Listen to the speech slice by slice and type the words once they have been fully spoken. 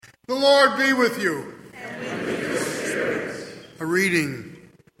The Lord be with you. And with your spirit. A reading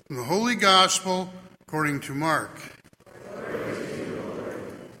from the Holy Gospel according to Mark.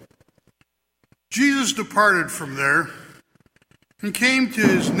 Jesus departed from there and came to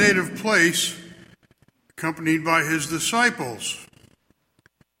his native place, accompanied by his disciples.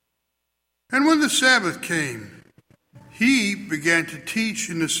 And when the Sabbath came, he began to teach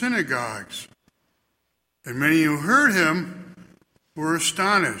in the synagogues, and many who heard him were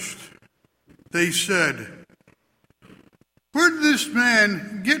astonished. They said, "Where did this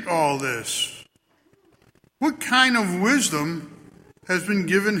man get all this? What kind of wisdom has been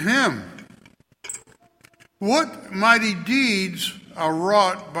given him? What mighty deeds are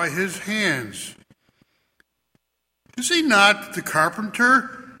wrought by his hands? Is he not the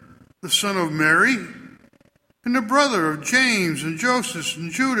carpenter, the son of Mary, and the brother of James and Joseph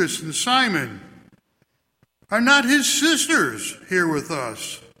and Judas and Simon? Are not his sisters here with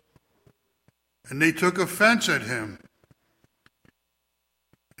us?" And they took offense at him.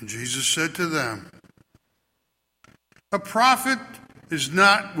 And Jesus said to them, "A prophet is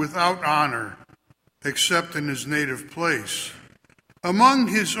not without honor, except in his native place, among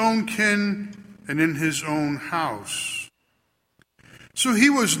his own kin and in his own house." So he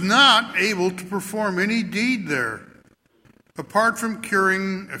was not able to perform any deed there, apart from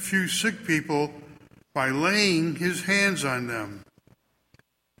curing a few sick people by laying his hands on them.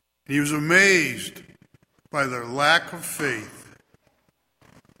 He was amazed by their lack of faith.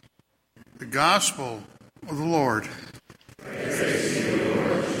 The Gospel of the Lord.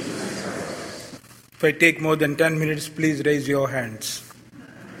 If I take more than 10 minutes, please raise your hands.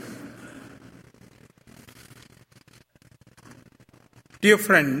 Dear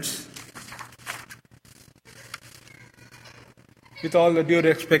friends, with all the due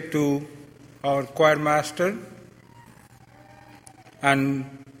respect to our choir master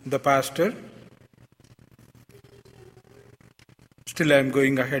and the pastor, still I am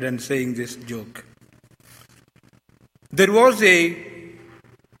going ahead and saying this joke. There was a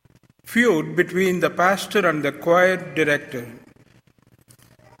feud between the pastor and the choir director.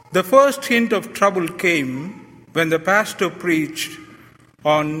 The first hint of trouble came when the pastor preached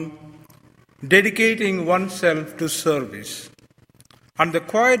on dedicating oneself to service, and the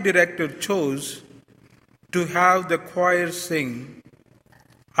choir director chose to have the choir sing,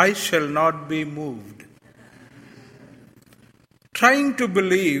 "I shall not be moved." Trying to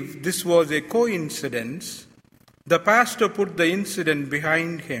believe this was a coincidence, the pastor put the incident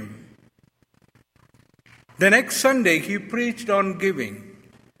behind him. The next Sunday he preached on giving.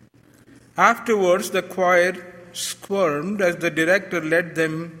 Afterwards the choir squirmed as the director led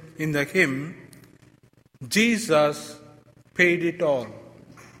them in the hymn, "Jesus paid it all."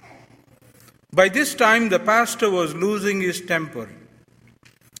 By this time the pastor was losing his temper.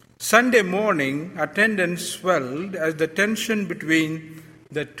 Sunday morning, attendance swelled as the tension between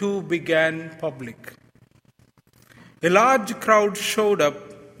the two began public. A large crowd showed up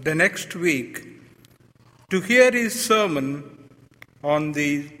the next week to hear his sermon on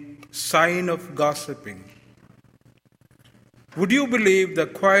the sign of gossiping. Would you believe the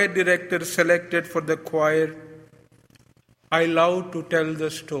choir director selected for the choir, "I love to tell the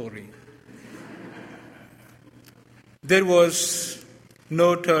story"? There was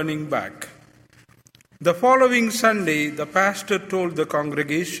no turning back. The following Sunday, the pastor told the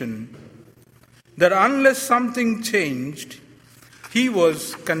congregation that unless something changed, he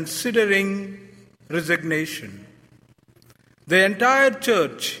was considering resignation. The entire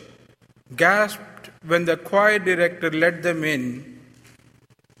church gasped when the choir director let them in,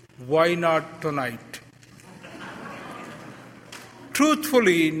 "Why not tonight?"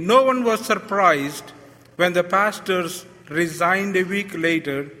 Truthfully, no one was surprised when the pastors resigned a week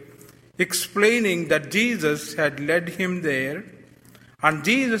later, explaining that Jesus had led him there and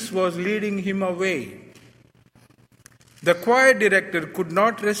Jesus was leading him away. The choir director could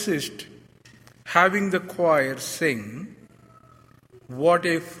not resist having the choir sing, "What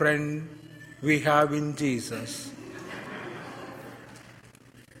a friend we have in Jesus."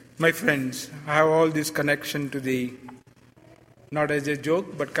 My friends, I have all this connection to the, not as a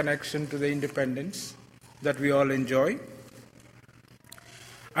joke, but connection to the independence that we all enjoy.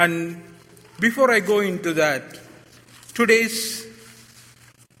 And before I go into that, today's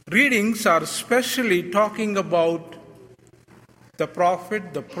readings are specially talking about the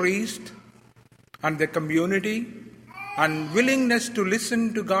prophet, the priest, and the community, and willingness to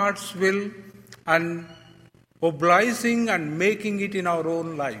listen to God's will and obliging and making it in our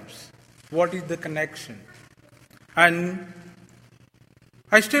own lives. What is the connection? And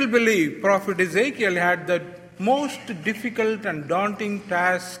I still believe Prophet Ezekiel had the most difficult and daunting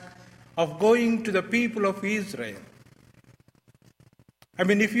task of going to the people of Israel. I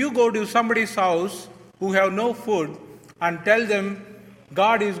mean, if you go to somebody's house who have no food and tell them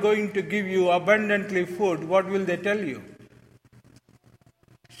God is going to give you abundantly food, what will they tell you?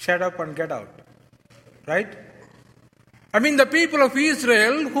 Shut up and get out. Right? I mean, the people of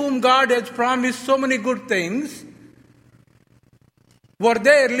Israel, whom God has promised so many good things, were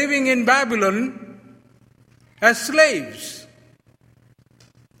there living in Babylon as slaves.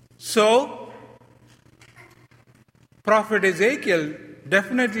 So, Prophet Ezekiel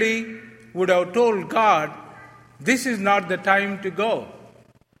definitely would have told God, this is not the time to go.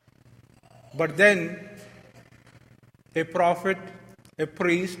 But then, a prophet, a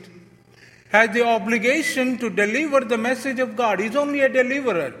priest, has the obligation to deliver the message of God. He is only a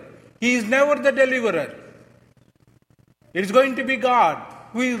deliverer. He is never the deliverer. It is going to be God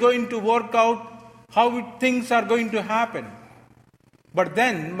who is going to work out how things are going to happen. But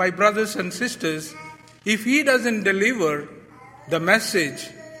then, my brothers and sisters, if he doesn't deliver the message,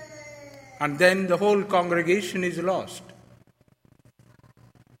 and then the whole congregation is lost.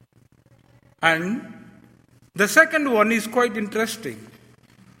 And the second one is quite interesting.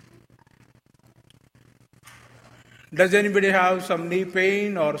 Does anybody have some knee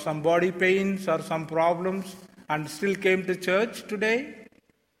pain or some body pains or some problems and still came to church today?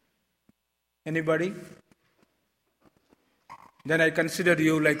 Anybody? Then I consider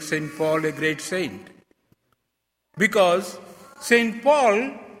you like St. Paul, a great saint. Because St.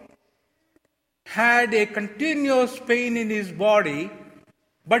 Paul had a continuous pain in his body,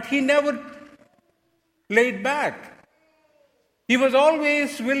 but he never laid back. He was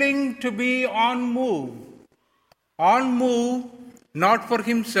always willing to be on move. On move, not for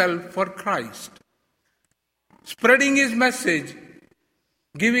himself, for Christ. Spreading his message,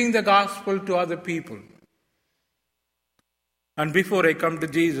 giving the gospel to other people. And before I come to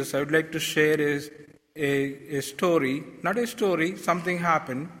Jesus, I would like to share a story. Not a story, something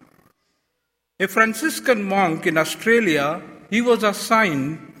happened. A Franciscan monk in Australia, he was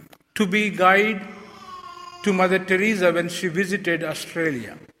assigned to be guide to Mother Teresa when she visited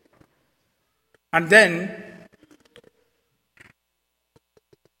Australia. And then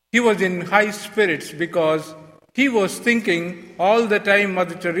he was in high spirits because he was thinking all the time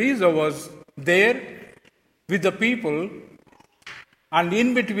Mother Teresa was there with the people, and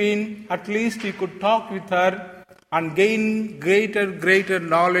in between at least he could talk with her and gain greater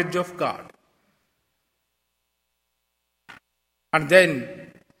knowledge of God. And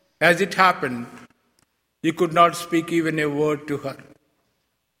then, as it happened, he could not speak even a word to her.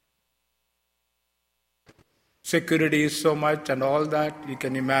 Security is so much and all that, you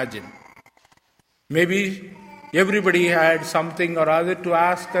can imagine. Maybe everybody had something or other to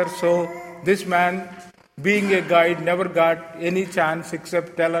ask her, so this man, being a guide, never got any chance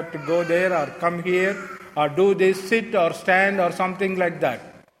except tell her to go there or come here or do this, sit or stand or something like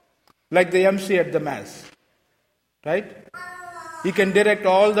that. Like the MC at the Mass. Right? He can direct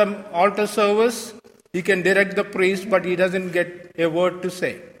all the altar service, he can direct the priest, but he doesn't get a word to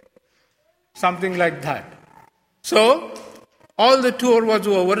say. Something like that. So, all the tour was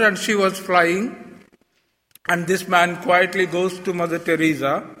over and she was flying, and this man quietly goes to Mother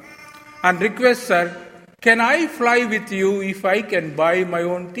Teresa and requests her, can I fly with you if I can buy my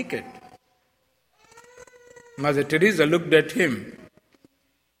own ticket? Mother Teresa looked at him.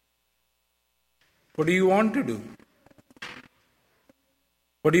 What do you want to do?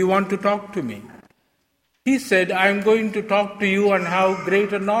 What do you want to talk to me? He said, I am going to talk to you and have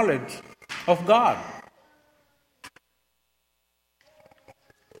greater knowledge of God.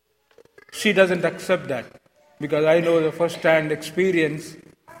 She doesn't accept that, because I know the first-hand experience.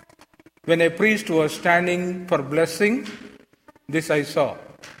 When a priest was standing for blessing, this I saw.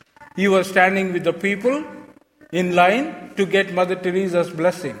 He was standing with the people in line to get Mother Teresa's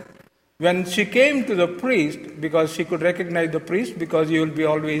blessing. When she came to the priest, because she could recognize the priest, because you will be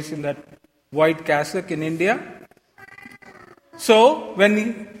always in that white cassock in India. So,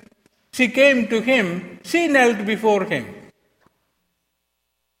 when she came to him, she knelt before him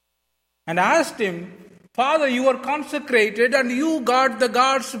and asked him, Father, you are consecrated and you got the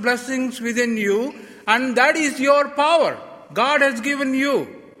God's blessings within you, and that is your power. God has given you.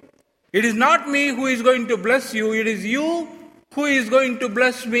 It is not me who is going to bless you, it is you who is going to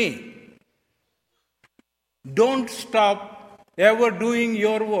bless me. Don't stop ever doing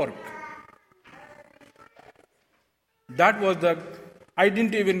your work. I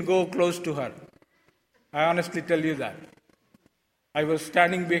didn't even go close to her. I honestly tell you that. I was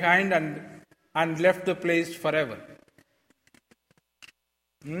standing behind and left the place forever.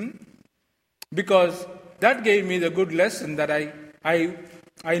 Because that gave me the good lesson that I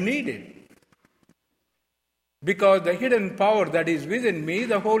I need it. Because the hidden power that is within me,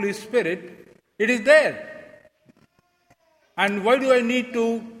 the Holy Spirit, it is there. And why do I need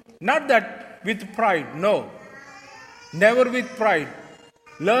to? Not that with pride, no. Never with pride.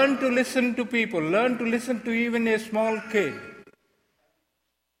 Learn to listen to people. Learn to listen to even a small kid.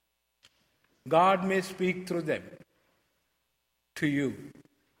 God may speak through them to you.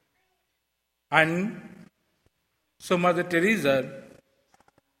 And so Mother Teresa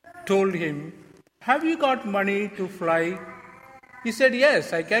told him, have you got money to fly? He said,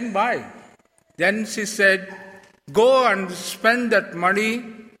 yes, I can buy. Then she said, go and spend that money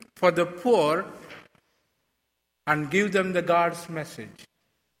for the poor and give them the God's message.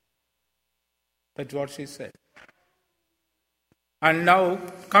 That's what she said. And now,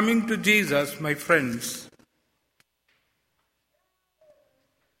 coming to Jesus, my friends,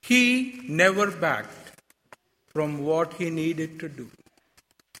 he never backed from what he needed to do.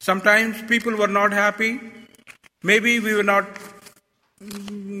 Sometimes people were not happy. Maybe we were not,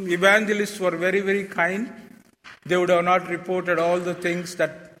 evangelists were very, very kind. They would have not reported all the things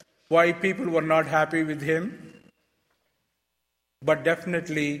that why people were not happy with him. But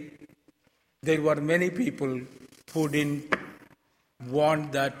definitely, there were many people who didn't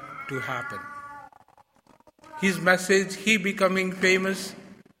want that to happen. His message, he becoming famous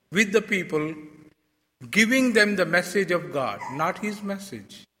with the people, giving them the message of God, not his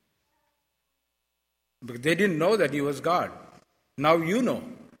message. Because they didn't know that he was God. Now you know.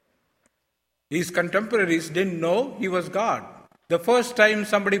 His contemporaries didn't know he was God. The first time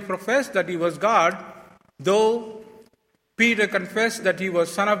somebody professed that he was God, though Peter confessed that he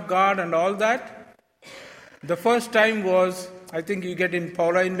was Son of God and all that, the first time was, I think you get in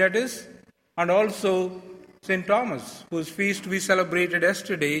Pauline letters, and also St. Thomas, whose feast we celebrated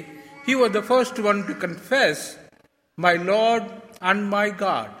yesterday. He was the first one to confess, my Lord and my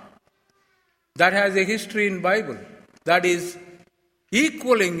God. That has a history in Bible. That is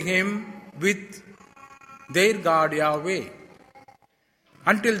equaling him with their God Yahweh.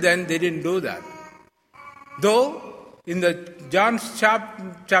 Until then, they didn't do that. Though, in the John's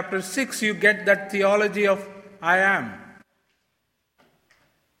chapter 6, you get that theology of I am.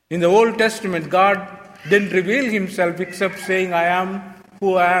 In the Old Testament, God didn't reveal himself except saying, I am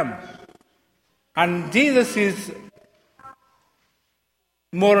who I am. And Jesus is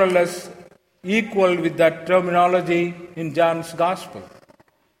more or less equal with that terminology in John's Gospel.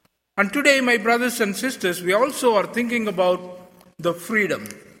 And today, my brothers and sisters, we also are thinking about the freedom.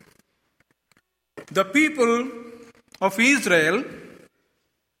 The people of Israel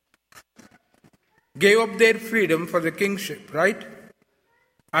gave up their freedom for the kingship, right?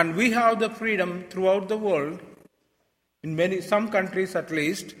 And we have the freedom throughout the world, in some countries at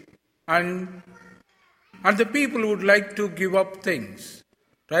least, and the people would like to give up things,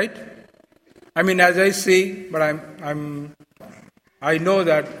 right? I mean, as I see, but I know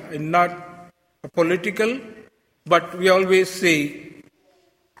that I'm not political, but we always see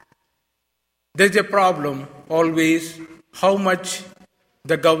there's a problem always how much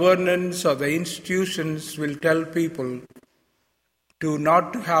the governance or the institutions will tell people to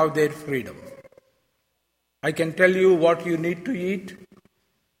not to have their freedom. I can tell you what you need to eat,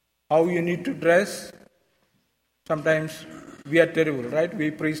 how you need to dress. Sometimes we are terrible, right? We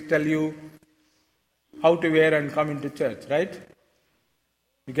priests tell you how to wear and come into church, right?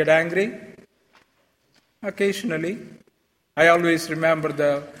 You get angry? Occasionally. I always remember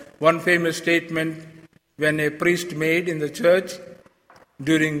the one famous statement when a priest made in the church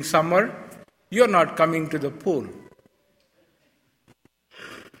during summer, you're not coming to the pool.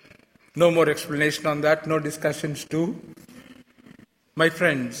 No more explanation on that, no discussions too. My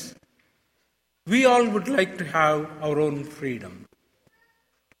friends, we all would like to have our own freedom.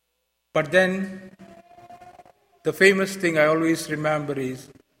 But then, the famous thing I always remember is,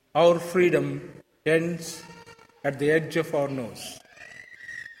 our freedom ends at the edge of our nose.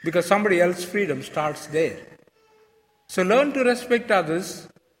 Because somebody else's freedom starts there. So learn to respect others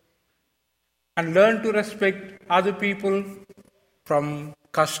and learn to respect other people, from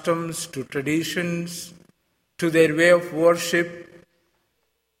customs to traditions to their way of worship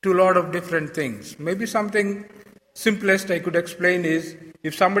to a lot of different things. Maybe something simplest I could explain is,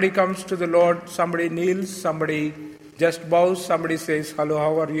 if somebody comes to the Lord, somebody kneels, somebody just bows, somebody says, hello,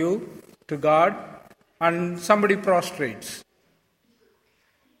 how are you, to God, and somebody prostrates.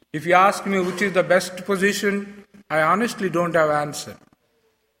 If you ask me which is the best position, I honestly don't have an answer.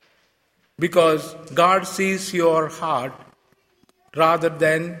 Because God sees your heart rather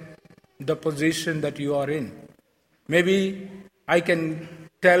than the position that you are in. Maybe I can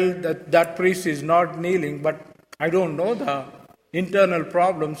tell that priest is not kneeling, but I don't know the internal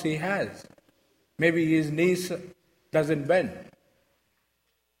problems he has. Maybe his knees doesn't bend.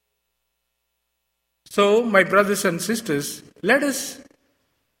 So, my brothers and sisters, let us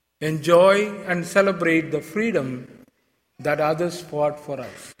enjoy and celebrate the freedom that others fought for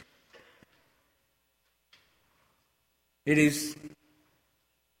us. It is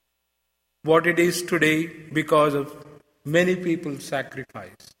what it is today because of many people's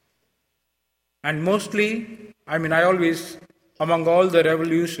sacrifice. And mostly, I always, among all the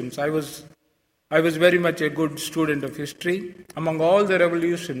revolutions, I was very much a good student of history. Among all the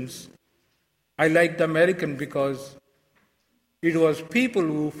revolutions, I liked American because it was people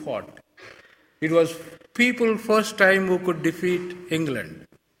who fought. It was people first time who could defeat England.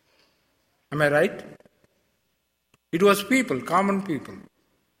 Am I right? It was people, common people.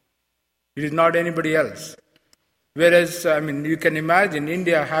 It is not anybody else. Whereas, you can imagine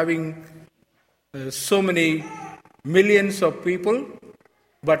India having so many millions of people,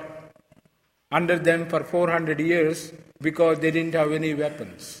 but under them for 400 years because they didn't have any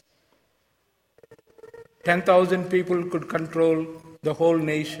weapons. 10,000 people could control the whole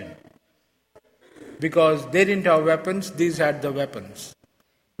nation. Because they didn't have weapons, these had the weapons.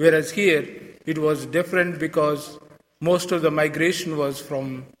 Whereas here, it was different because most of the migration was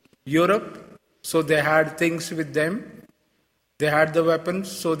from Europe, so they had things with them. They had the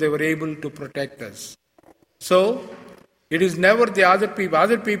weapons, so they were able to protect us. So, it is never the other people.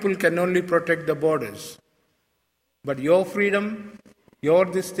 Other people can only protect the borders. But your freedom, your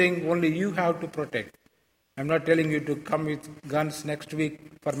this thing, only you have to protect. I'm not telling you to come with guns next week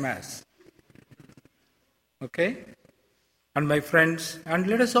for Mass. Okay? And my friends, and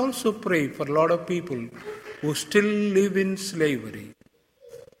let us also pray for a lot of people who still live in slavery.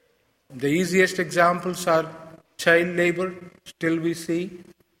 The easiest examples are child labor, still we see.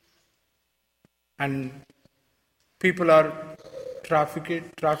 And people are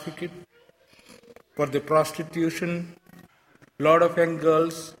trafficked for the prostitution. A lot of young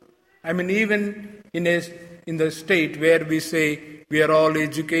girls. Even in the state where we say we are all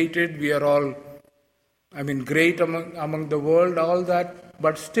educated, we are all, great among the world, all that,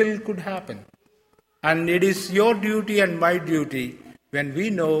 but still could happen. And it is your duty and my duty when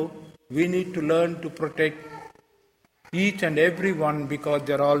we know we need to learn to protect each and every one because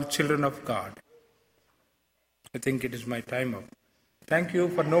they are all children of God. I think it is my time up. Thank you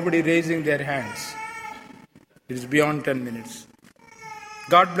for nobody raising their hands. It is beyond 10 minutes.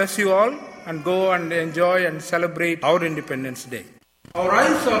 God bless you all and go and enjoy and celebrate our Independence Day. Our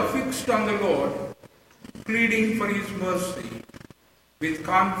eyes are fixed on the Lord, pleading for His mercy. With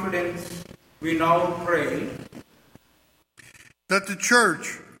confidence, we now pray that the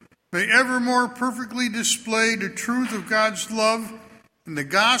Church may ever more perfectly display the truth of God's love and the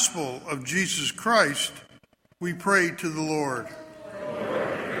gospel of Jesus Christ. We pray to the Lord.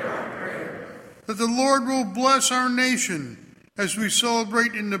 That the Lord will bless our nation as we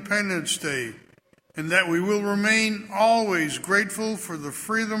celebrate Independence Day, and that we will remain always grateful for the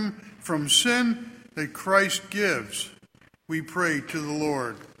freedom from sin that Christ gives. We pray to the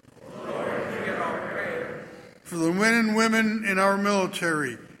Lord. For the men and women in our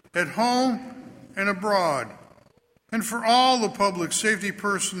military, at home and abroad, and for all the public safety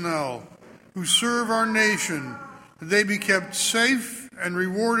personnel who serve our nation, that they be kept safe and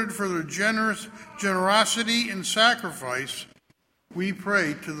rewarded for their generosity and sacrifice, we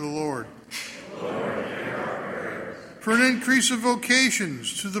pray to the Lord. For an increase of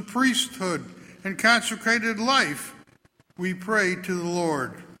vocations to the priesthood and consecrated life, we pray to the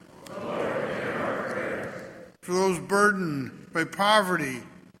Lord. For those burdened by poverty,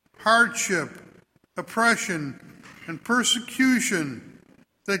 hardship, oppression, and persecution,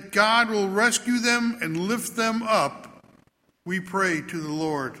 that God will rescue them and lift them up, we pray to the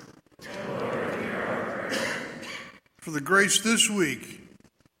Lord. For the grace this week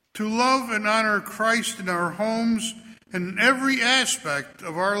to love and honor Christ in our homes and in every aspect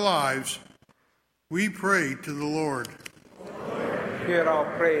of our lives, we pray to the Lord. Hear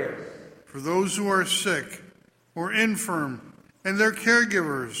our prayers. For those who are sick or infirm and their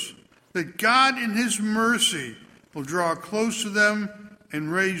caregivers, that God in His mercy will draw close to them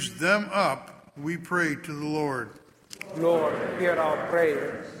and raise them up, we pray to the Lord. Lord, hear our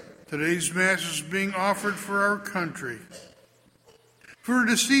prayers. Today's Mass is being offered for our country. For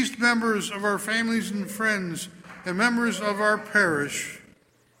deceased members of our families and friends and members of our parish,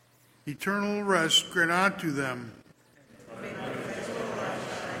 eternal rest grant unto them.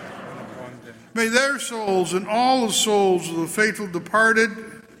 May their souls and all the souls of the faithful departed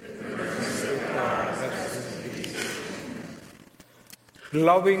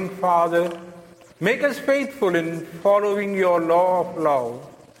Loving Father, Make us faithful in following your law of love,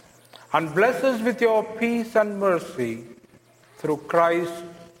 and bless us with your peace and mercy through Christ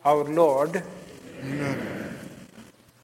our Lord. Amen.